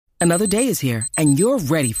Another day is here, and you're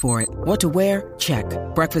ready for it. What to wear? Check.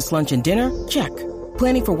 Breakfast, lunch, and dinner? Check.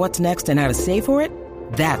 Planning for what's next and how to save for it?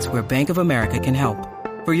 That's where Bank of America can help.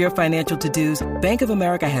 For your financial to-dos, Bank of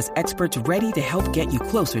America has experts ready to help get you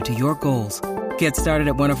closer to your goals. Get started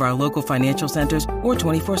at one of our local financial centers or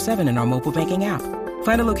 24/7 in our mobile banking app.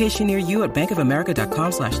 Find a location near you at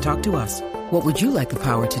bankofamerica.com/talktous. What would you like the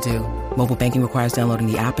power to do? Mobile banking requires downloading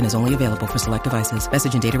the app and is only available for select devices.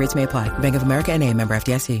 Message and data rates may apply. Bank of America N.A., member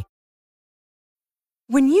FDIC.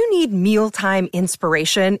 When you need mealtime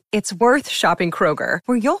inspiration, it's worth shopping Kroger,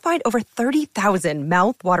 where you'll find over 30,000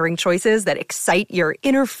 mouth-watering choices that excite your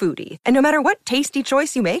inner foodie. And no matter what tasty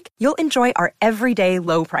choice you make, you'll enjoy our everyday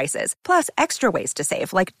low prices, plus extra ways to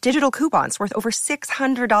save, like digital coupons worth over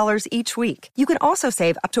 $600 each week. You can also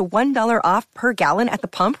save up to $1 off per gallon at the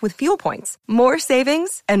pump with fuel points. More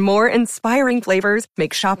savings and more inspiring flavors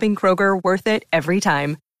make shopping Kroger worth it every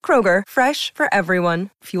time. Kroger, fresh for everyone.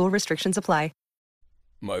 Fuel restrictions apply.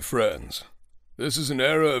 My friends, this is an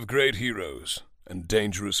era of great heroes and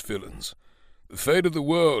dangerous villains. The fate of the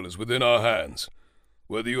world is within our hands.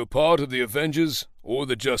 Whether you are part of the Avengers or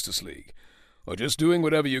the Justice League, or just doing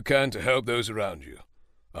whatever you can to help those around you,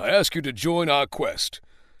 I ask you to join our quest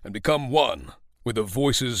and become one with the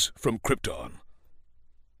Voices from Krypton.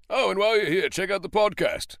 Oh, and while you're here, check out the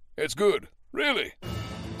podcast. It's good, really.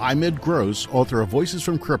 I'm Ed Gross, author of Voices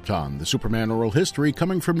from Krypton, the Superman oral history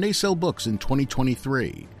coming from Nacelle Books in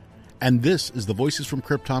 2023. And this is the Voices from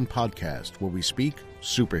Krypton podcast, where we speak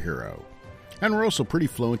superhero. And we're also pretty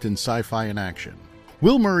fluent in sci-fi and action.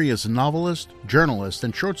 Will Murray is a novelist, journalist,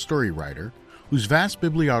 and short story writer whose vast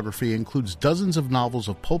bibliography includes dozens of novels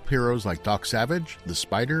of pulp heroes like Doc Savage, The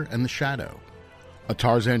Spider, and The Shadow, a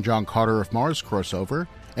Tarzan John Carter of Mars crossover,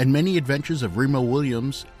 and many adventures of Remo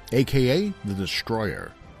Williams, a.k.a. The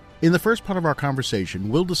Destroyer. In the first part of our conversation,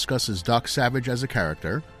 Will discusses Doc Savage as a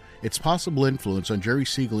character, its possible influence on Jerry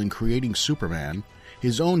Siegel in creating Superman,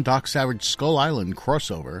 his own Doc Savage Skull Island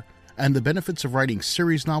crossover, and the benefits of writing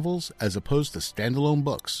series novels as opposed to standalone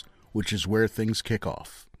books, which is where things kick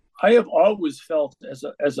off. I have always felt as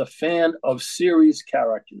a fan of series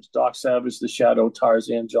characters, Doc Savage, The Shadow,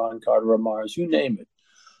 Tarzan, John Carter of Mars, you name it.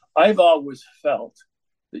 I've always felt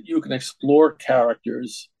that you can explore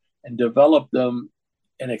characters and develop them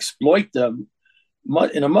and exploit them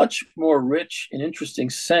in a much more rich and interesting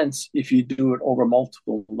sense if you do it over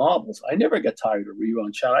multiple novels. I never got tired of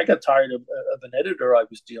rerun chat. I got tired of an editor I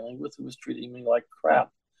was dealing with who was treating me like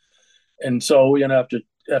crap. And so,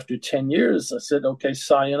 after 10 years, I said, okay,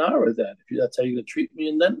 sayonara then, if that's how you're going to treat me.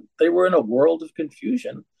 And then they were in a world of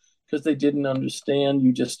confusion because they didn't understand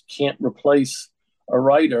you just can't replace a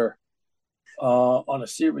writer on a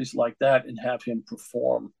series like that and have him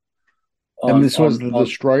perform. And this was The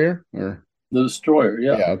Destroyer? Or The Destroyer,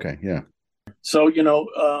 yeah. Yeah, okay, yeah. So,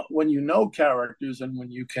 when you know characters and when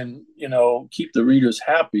you can, keep the readers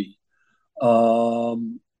happy,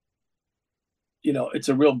 it's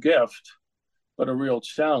a real gift, but a real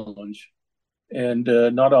challenge. And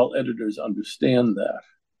not all editors understand that.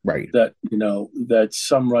 Right. That, that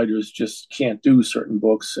some writers just can't do certain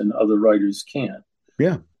books and other writers can.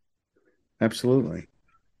 Yeah, absolutely.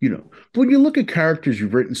 When you look at characters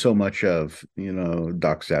you've written so much of,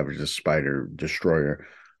 Doc Savage, the Spider, Destroyer,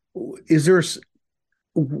 is there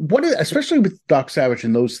especially with Doc Savage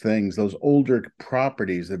and those things, those older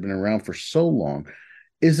properties that have been around for so long,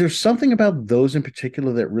 is there something about those in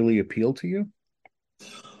particular that really appeal to you?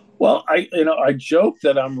 Well, I joke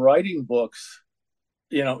that I'm writing books,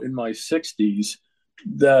 in my 60s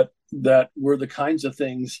that were the kinds of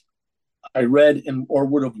things I read or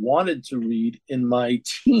would have wanted to read in my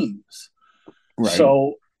teens. Right.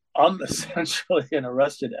 So I'm essentially an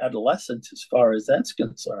arrested adolescent as far as that's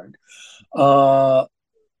concerned. I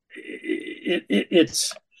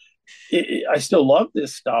still love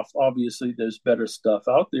this stuff. Obviously, there's better stuff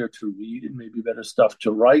out there to read and maybe better stuff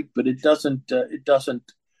to write, but it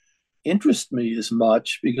doesn't interest me as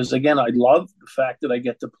much because, again, I love the fact that I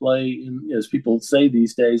get to play in, as people say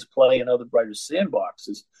these days, play in other writers'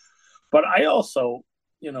 sandboxes. But I also,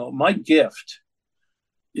 my gift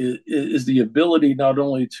is the ability not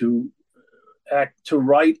only to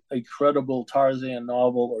write a credible Tarzan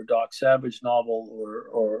novel or Doc Savage novel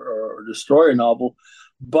or Destroyer novel,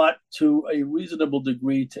 but to a reasonable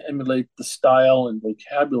degree to emulate the style and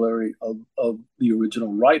vocabulary of the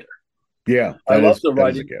original writer. Yeah, I love the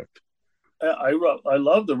writing. I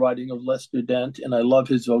love the writing of Lester Dent, and I love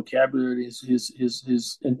his vocabulary,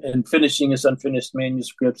 his and finishing his unfinished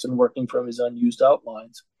manuscripts and working from his unused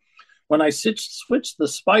outlines. When I switched The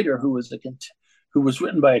Spider, who was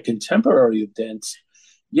written by a contemporary of Dent's,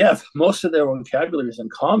 yeah, most of their vocabulary is in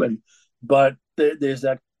common, but there's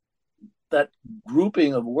that that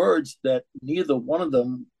grouping of words that neither one of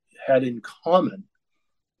them had in common.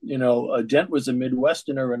 Dent was a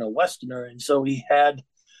Midwesterner and a Westerner, and so he had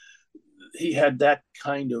that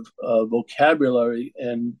kind of vocabulary.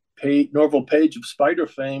 And Norval Page of Spider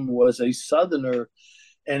fame was a Southerner,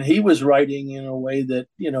 and he was writing in a way that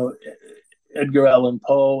Edgar Allan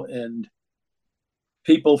Poe and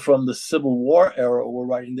people from the Civil War era were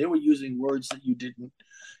writing. They were using words that you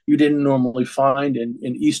didn't normally find in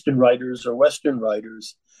Eastern writers or Western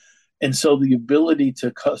writers. And so the ability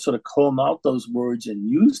to sort of comb out those words and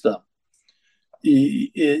use them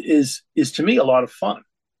is to me a lot of fun.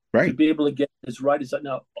 Right. To be able to get as right as that.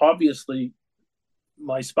 Now, obviously,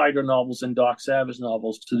 my Spider novels and Doc Savage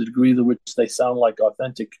novels, to the degree to which they sound like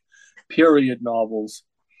authentic period novels,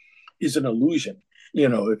 is an illusion.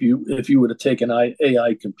 If you were to take an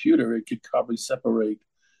AI computer, it could probably separate,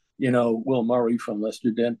 Will Murray from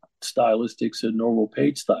Lester Dent stylistics and Norval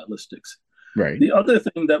Page stylistics. Right. The other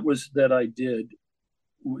thing that I did,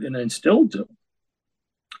 and I still do,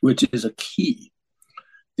 which is a key.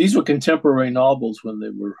 These were contemporary novels when they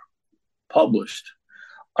were published.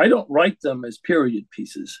 I don't write them as period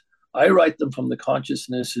pieces. I write them from the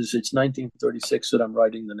consciousness as it's 1936 that I'm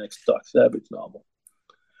writing the next Doc Savage novel.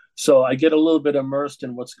 So I get a little bit immersed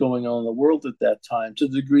in what's going on in the world at that time to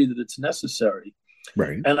the degree that it's necessary.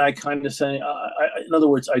 Right. And I kind of say, in other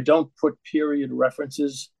words, I don't put period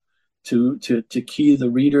references to key the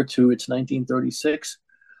reader to it's 1936.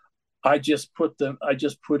 I just put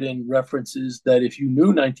in references that if you knew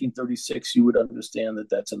 1936, you would understand that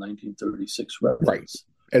that's a 1936 reference. Right.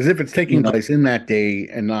 As if it's taking place in that day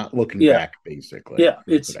and not looking back, basically. Yeah,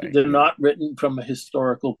 they're not written from a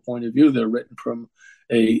historical point of view. They're written from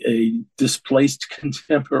a displaced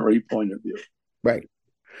contemporary point of view. Right.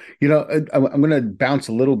 I'm going to bounce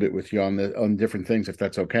a little bit with you on different things, if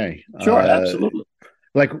that's okay. Sure, absolutely.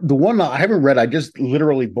 Like the one I haven't read, I just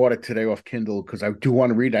literally bought it today off Kindle because I do want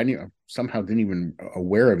to read. I somehow didn't even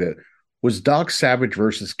aware of it. Was Doc Savage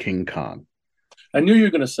versus King Kong? I knew you were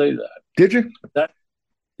going to say that. Did you?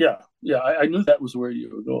 I knew that was where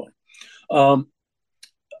you were going.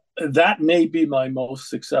 That may be my most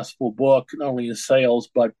successful book, not only in sales,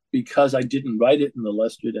 but because I didn't write it in the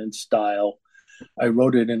Lester Dent style. I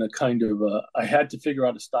wrote it in a kind of I had to figure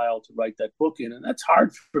out a style to write that book in, and that's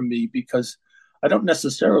hard for me because I don't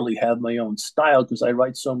necessarily have my own style because I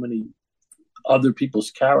write so many other people's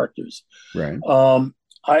characters. Right.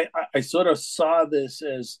 I sort of saw this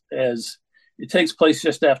as it takes place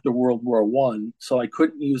just after World War I, so I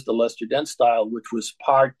couldn't use the Lester Dent style, which was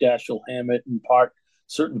part Dashiell Hammett and part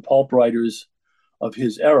certain pulp writers of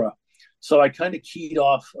his era. So I kind of keyed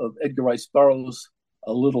off of Edgar Rice Burroughs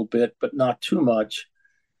a little bit, but not too much.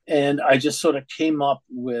 And I just sort of came up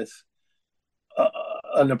with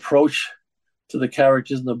an approach to the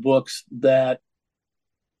characters in the books that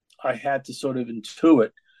I had to sort of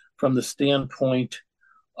intuit from the standpoint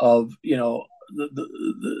of,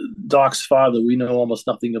 the Doc's father. We know almost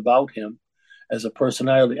nothing about him as a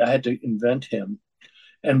personality. I had to invent him.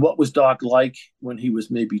 And what was Doc like when he was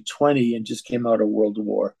maybe 20 and just came out of World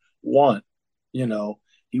War I?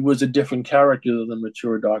 He was a different character than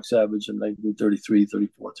mature Doc Savage in 1933,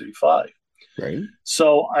 34, 35. Right.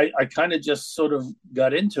 So I kind of just sort of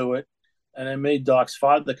got into it, and I made Doc's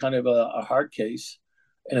father kind of a hard case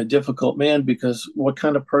and a difficult man, because what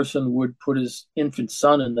kind of person would put his infant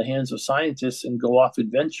son in the hands of scientists and go off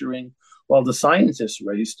adventuring while the scientists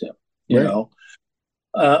raised him?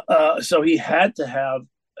 So he had to have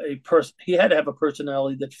a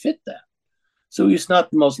personality that fit that. So he's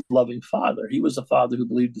not the most loving father. He was a father who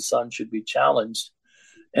believed the son should be challenged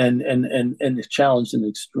and challenged in an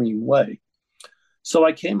extreme way. So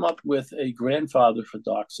I came up with a grandfather for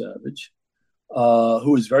Doc Savage,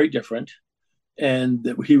 who was very different.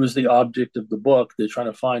 And he was the object of the book. They're trying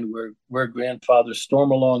to find where grandfather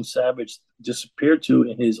Stormalong Savage disappeared to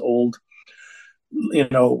in his old,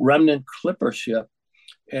 remnant clipper ship.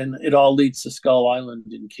 And it all leads to Skull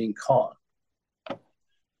Island in King Kong.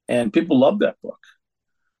 And people love that book.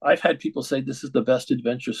 I've had people say this is the best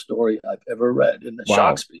adventure story I've ever read, and it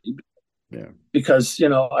shocks me. Yeah, because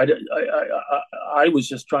I was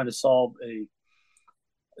just trying to solve a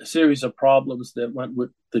series of problems that went with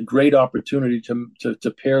the great opportunity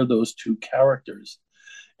to pair those two characters,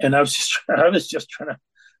 and I was just trying to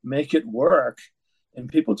make it work, and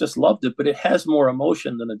people just loved it. But it has more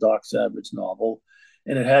emotion than a Doc Savage novel,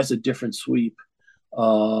 and it has a different sweep.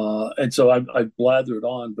 And so I blathered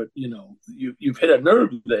on, but you've hit a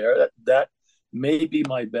nerve there. That may be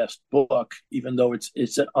my best book, even though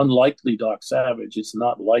it's an unlikely Doc Savage. It's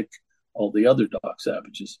not like all the other Doc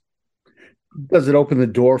Savages. Does it open the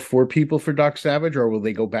door for people for Doc Savage, or will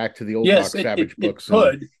they go back to the old Yes, Doc Savage it books?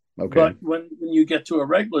 could, Okay, but when you get to a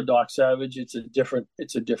regular Doc Savage, it's a different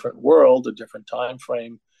world, a different time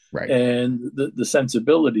frame, right. and the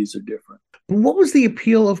sensibilities are different. What was the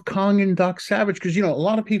appeal of Kong and Doc Savage? Because a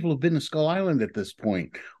lot of people have been to Skull Island at this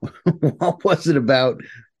point. What was it about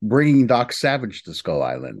bringing Doc Savage to Skull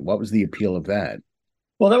Island? What was the appeal of that?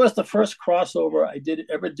 Well, that was the first crossover I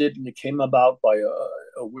ever did, and it came about by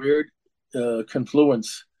a weird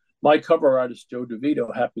confluence. My cover artist, Joe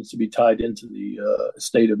DeVito, happens to be tied into the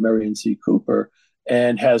estate of Merian C. Cooper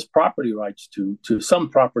and has property rights to some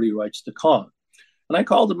property rights to Kong. And I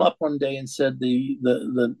called him up one day and said the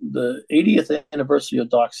 80th anniversary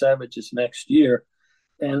of Doc Savage is next year,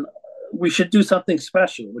 and we should do something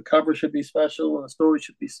special. The cover should be special, and the story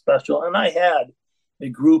should be special. And I had a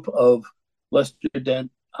group of Lester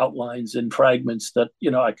Dent outlines and fragments that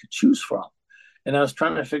I could choose from, and I was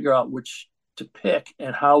trying to figure out which to pick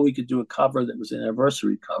and how we could do a cover that was an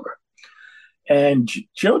anniversary cover. And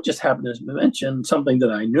Joe just happened to mention something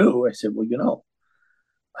that I knew. I said, well,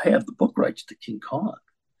 I have the book rights to King Kong.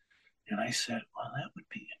 And I said, well, that would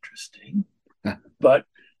be interesting. But,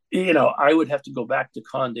 I would have to go back to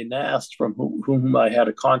Condé Nast, from whom I had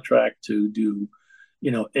a contract to do,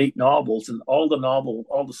 8 novels. And all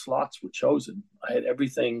the slots were chosen. I had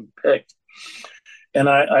everything picked. And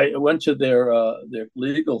I went to their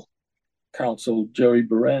legal counsel, Jerry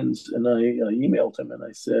Berens, and I emailed him and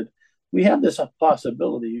I said, we have this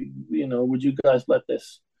possibility, would you guys let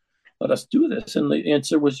us do this? And the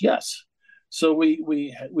answer was yes. So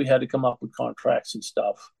we had to come up with contracts and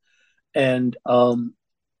stuff. And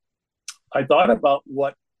I thought about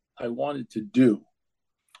what I wanted to do.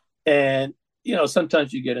 And,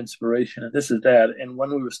 sometimes you get inspiration and this is that. And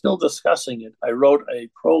when we were still discussing it, I wrote a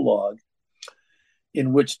prologue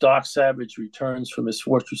in which Doc Savage returns from his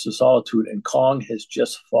fortress of solitude and Kong has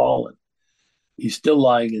just fallen. He's still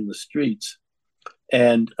lying in the streets.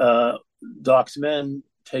 And Doc's men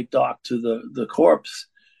take Doc to the corpse,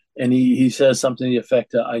 and he says something to the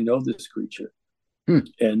effect that I know this creature.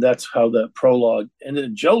 And that's how the prologue, and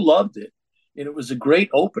then Joe loved it, and it was a great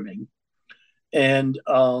opening. And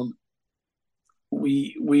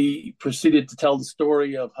we proceeded to tell the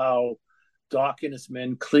story of how Doc and his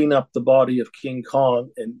men clean up the body of King Kong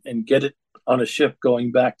and get it on a ship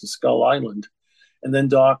going back to Skull Island. And then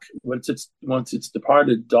Doc, once it's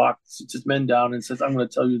departed, Doc sits his men down and says, I'm going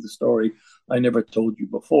to tell you the story I never told you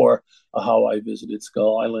before, of how I visited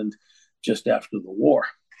Skull Island just after the war.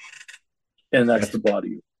 And that's the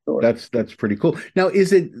body of the story. That's pretty cool. Now,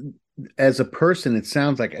 is it, as a person, it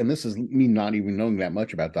sounds like, and this is me not even knowing that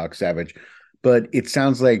much about Doc Savage, but it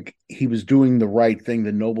sounds like he was doing the right thing,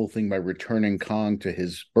 the noble thing, by returning Kong to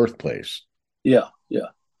his birthplace. Yeah.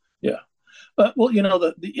 Well,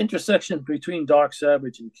 the intersection between Doc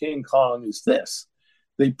Savage and King Kong is this.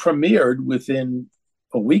 They premiered within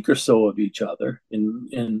a week or so of each other in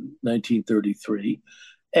 1933.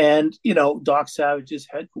 And, Doc Savage's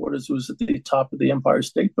headquarters was at the top of the Empire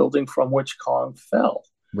State Building, from which Kong fell.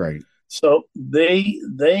 Right. So they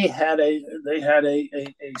had a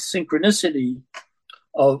synchronicity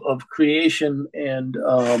of creation and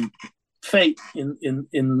fate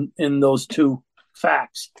in those two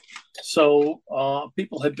facts. So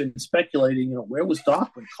people have been speculating, where was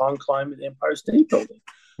Doc when Kong climbed the Empire State Building?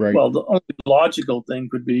 Right. Well, the only logical thing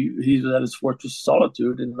could be he's at his fortress of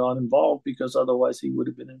solitude and not involved, because otherwise he would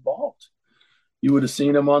have been involved. You would have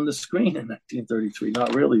seen him on the screen in 1933.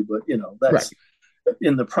 Not really, but that's right.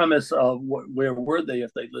 In the premise of where were they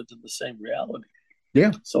if they lived in the same reality.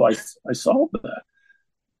 Yeah. So I solved that.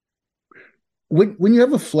 When you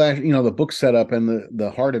have a flash, the book setup and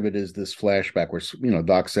the heart of it is this flashback where,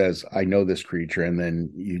 Doc says, I know this creature. And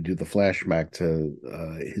then you do the flashback to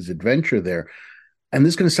his adventure there. And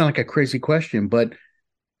this is going to sound like a crazy question, but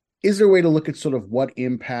is there a way to look at sort of what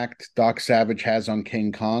impact Doc Savage has on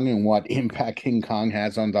King Kong and what impact King Kong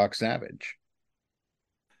has on Doc Savage?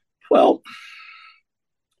 Well,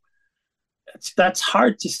 that's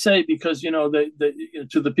hard to say, because, to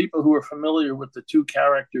the people who are familiar with the two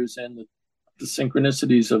characters and the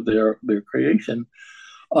synchronicities of their creation,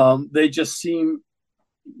 they just seem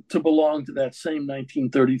to belong to that same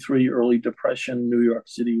 1933 early Depression New York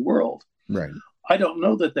City world. Right. I don't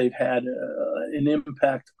know that they've had an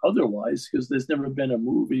impact otherwise, because there's never been a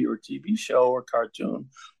movie or TV show or cartoon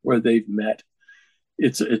where they've met.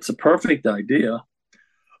 It's a perfect idea.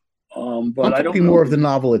 But I don't know. More of the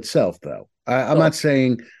novel itself, though. I'm not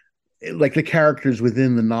saying like the characters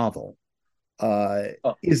within the novel.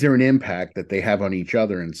 Is there an impact that they have on each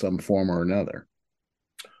other in some form or another?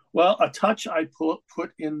 Well, a touch I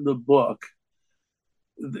put in the book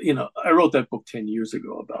I wrote that book 10 years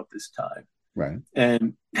ago about this time. Right.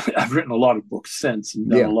 And I've written a lot of books since and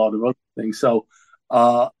done Yeah. a lot of other things. So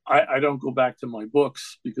I don't go back to my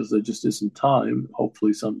books because there just isn't time.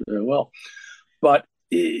 Hopefully someday I will. But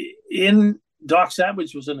Doc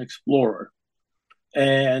Savage was an explorer,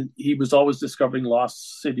 and he was always discovering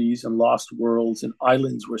lost cities and lost worlds and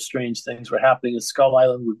islands where strange things were happening. And Skull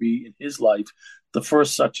Island would be, in his life, the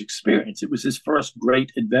first such experience. It was his first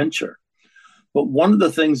great adventure. But one of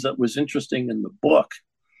the things that was interesting in the book,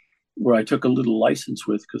 where I took a little license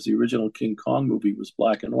with, because the original King Kong movie was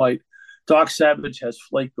black and white, Doc Savage has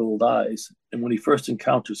flake gold eyes. And when he first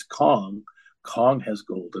encounters Kong, Kong has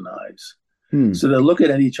golden eyes. So they're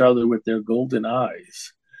looking at each other with their golden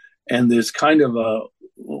eyes. And there's kind of a,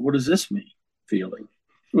 what does this mean feeling,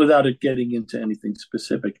 without it getting into anything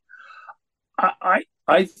specific.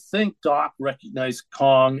 I think Doc recognized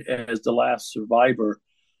Kong as the last survivor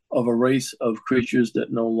of a race of creatures that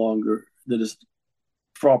is,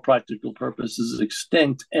 for all practical purposes,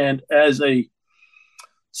 extinct. And as a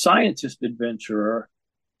scientist adventurer,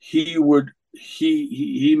 he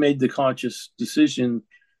made the conscious decision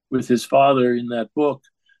with his father in that book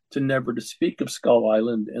to never to speak of Skull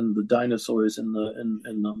Island and the dinosaurs and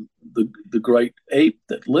the great ape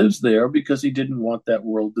that lives there, because he didn't want that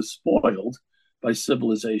world despoiled by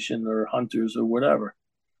civilization or hunters or whatever.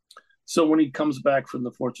 So when he comes back from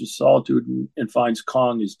the Fortress of Solitude and finds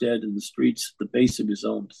Kong is dead in the streets, the base of his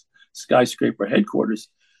own skyscraper headquarters,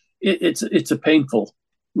 it's a painful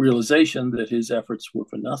realization that his efforts were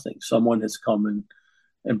for nothing. Someone has come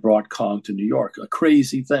and brought Kong to New York. A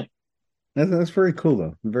crazy thing. That's very cool,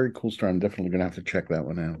 though. Very cool story. I'm definitely going to have to check that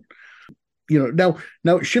one out.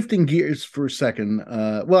 Now shifting gears for a second.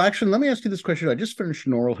 Well, actually, let me ask you this question. I just finished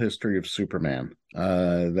an oral history of Superman.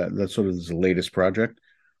 That sort of is the latest project.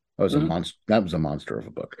 That was a monster. That was a monster of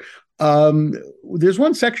a book. There's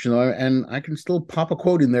one section, and I can still pop a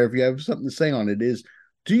quote in there if you have something to say on it.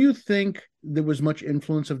 Do you think there was much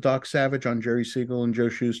influence of Doc Savage on Jerry Siegel and Joe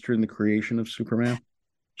Shuster in the creation of Superman?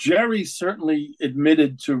 Jerry certainly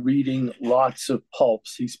admitted to reading lots of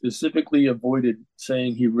pulps. He specifically avoided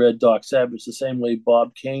saying he read Doc Savage the same way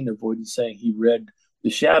Bob Kane avoided saying he read the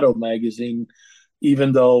Shadow magazine,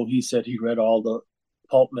 even though he said he read all the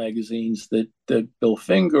pulp magazines that Bill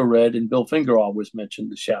Finger read, and Bill Finger always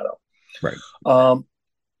mentioned the Shadow. Right.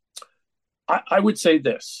 I would say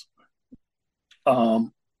this.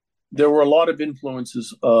 There were a lot of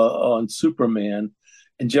influences on Superman,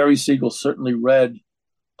 and Jerry Siegel certainly read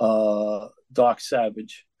Doc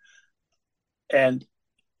Savage. And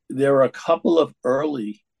there are a couple of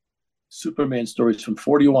early Superman stories from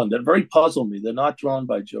 41 that very puzzle me. They're not drawn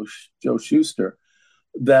by Joe Shuster,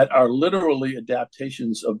 that are literally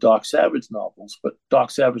adaptations of Doc Savage novels, but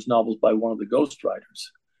Doc Savage novels by one of the Ghost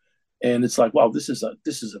Riders. And it's like, wow, this is a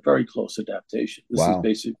very close adaptation. This is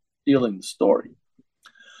basically stealing the story.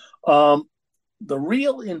 The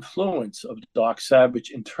real influence of Doc Savage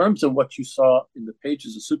in terms of what you saw in the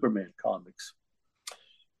pages of Superman comics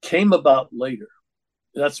came about later.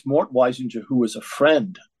 That's Mort Weisinger, who was a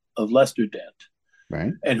friend of Lester Dent,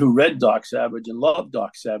 right, and who read Doc Savage and loved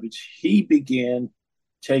Doc Savage. He began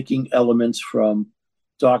taking elements from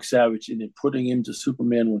Doc Savage and then putting into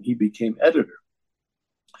Superman when he became editor.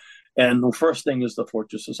 And the first thing is the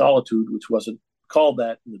Fortress of Solitude, which wasn't called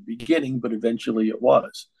that in the beginning, but eventually it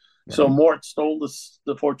was. Right. So Mort stole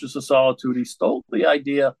the Fortress of Solitude. He stole the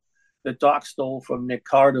idea that Doc stole from Nick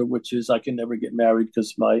Carter, which is, I can never get married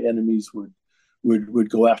because my enemies would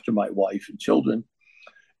go after my wife and children.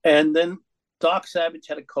 And then Doc Savage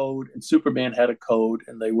had a code and Superman had a code,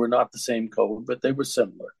 and they were not the same code, but they were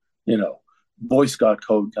similar, Boy Scout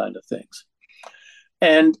code kind of things.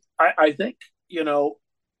 And I think,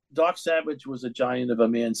 Doc Savage was a giant of a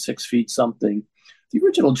man, 6 feet something. The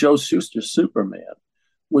original Joe Shuster Superman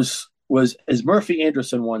was, as Murphy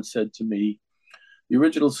Anderson once said to me, the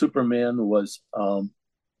original Superman was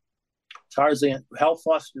Tarzan, Hal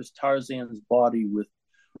Foster's Tarzan's body with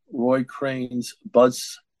Roy Crane's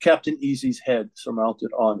Captain Easy's head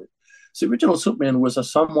surmounted on it. So the original Superman was a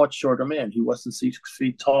somewhat shorter man. He wasn't 6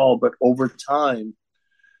 feet tall, but over time,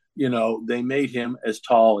 they made him as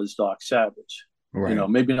tall as Doc Savage. Right.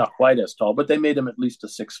 Maybe not quite as tall, but they made him at least a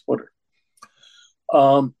 6-footer.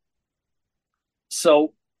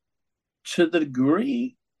 So to the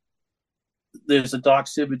degree there's a Doc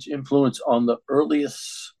Savage influence on the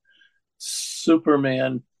earliest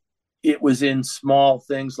Superman, it was in small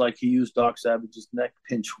things like he used Doc Savage's neck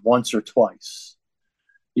pinch once or twice.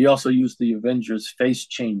 He also used the Avengers face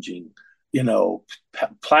changing,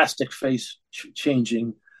 plastic face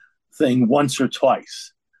changing thing once or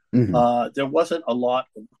twice. Mm-hmm. There wasn't a lot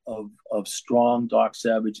of strong Doc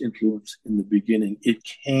Savage influence in the beginning. It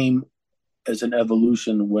came as an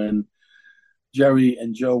evolution when Jerry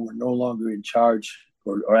and Joe were no longer in charge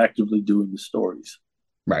or actively doing the stories.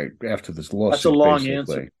 Right, after this lawsuit. That's a long basically.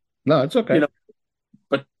 answer. No, it's okay.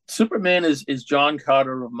 But Superman is John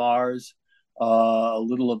Carter of Mars, a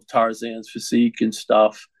little of Tarzan's physique and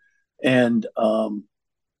stuff, and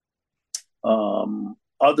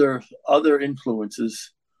other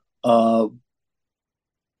influences. There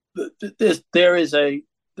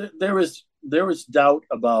is doubt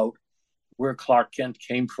about where Clark Kent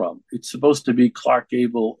came from. It's supposed to be Clark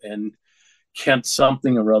Gable and Kent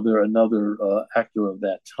something or other, another actor of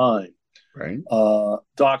that time. Right.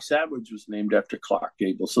 Doc Savage was named after Clark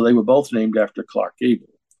Gable, so they were both named after Clark Gable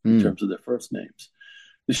in terms of their first names.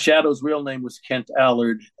 The Shadow's real name was Kent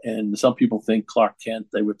Allard, and some people think Clark Kent.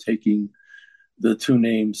 They were taking the two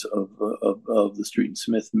names of the Street and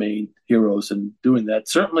Smith main heroes and doing that.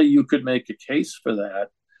 Certainly, you could make a case for that.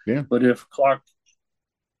 Yeah. But if Clark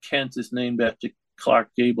Kent is named after Clark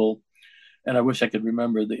Gable, and I wish I could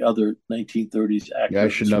remember the other 1930s actor. Yeah, I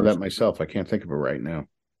should know that myself. I can't think of it right now.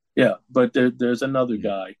 Yeah, but there's another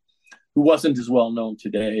guy who wasn't as well known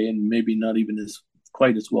today, and maybe not even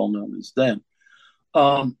quite as well known as then.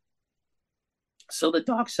 So the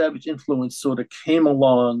Doc Savage influence sort of came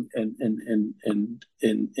along and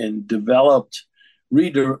developed,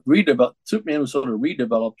 redeveloped. Superman was sort of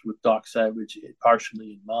redeveloped with Doc Savage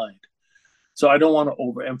partially in mind. So I don't want to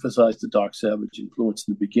overemphasize the Doc Savage influence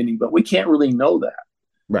in the beginning, but we can't really know that.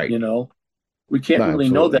 Right. We can't really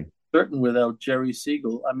know that certain without Jerry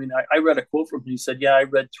Siegel. I mean, I read a quote from him. He said, I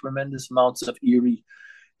read tremendous amounts of eerie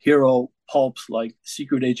hero pulps like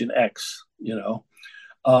Secret Agent X,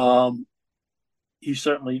 He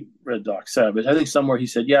certainly read Doc Savage. I think somewhere he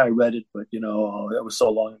said, I read it, but, that was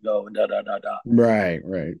so long ago and da-da-da-da. Right.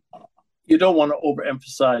 You don't want to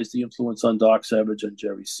overemphasize the influence on Doc Savage and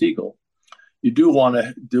Jerry Siegel. You do want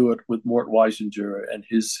to do it with Mort Weisinger and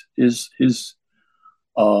his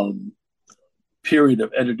period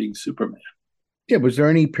of editing Superman. Yeah, was there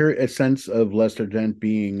any a sense of Lester Dent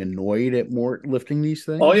being annoyed at Mort lifting these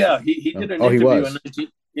things? Oh, yeah. He did an interview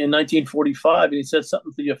in 1945, and he said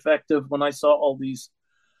something to the effect of, when I saw all these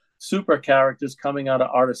super characters coming out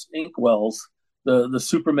of Artist Inkwell's, the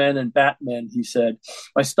Superman and Batman, he said,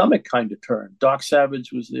 my stomach kind of turned. Doc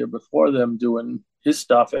Savage was there before them doing his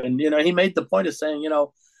stuff. And, he made the point of saying,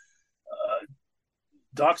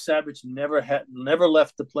 Doc Savage never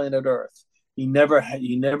left the planet Earth. He never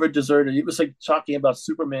deserted. It was like talking about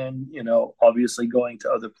Superman, obviously going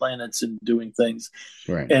to other planets and doing things.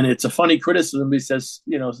 Right. And it's a funny criticism. He says,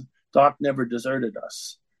 Doc never deserted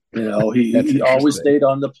us. He always stayed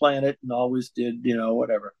on the planet and always did,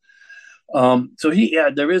 whatever. So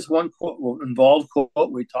there is one involved quote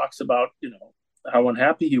where he talks about, how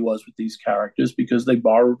unhappy he was with these characters because they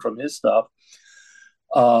borrowed from his stuff.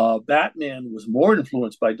 Batman was more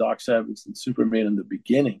influenced by Doc Savage than Superman in the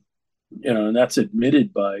beginning, and that's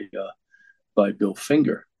admitted by Bill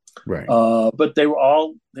Finger. Right. But they were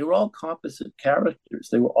all composite characters.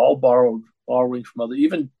 They were all borrowing from other.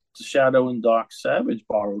 Even Shadow and Doc Savage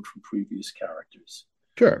borrowed from previous characters.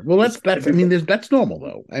 Sure. Well, that's that's normal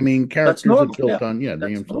though. I mean, characters are built on the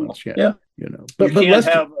influence. Yeah. But you can't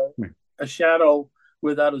have a Shadow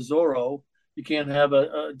without a Zorro. You can't have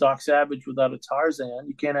a Doc Savage without a Tarzan.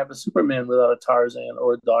 You can't have a Superman without a Tarzan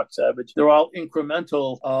or a Doc Savage. They're all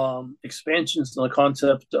incremental expansions in the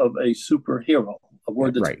concept of a superhero, a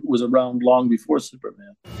word that was around long before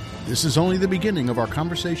Superman. This is only the beginning of our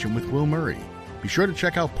conversation with Will Murray. Be sure to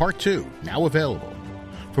check out Part 2, now available.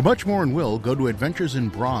 For much more on Will, go to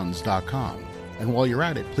adventuresinbronze.com. And while you're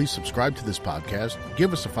at it, please subscribe to this podcast,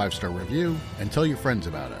 give us a 5-star review, and tell your friends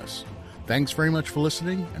about us. Thanks very much for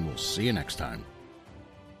listening, and we'll see you next time.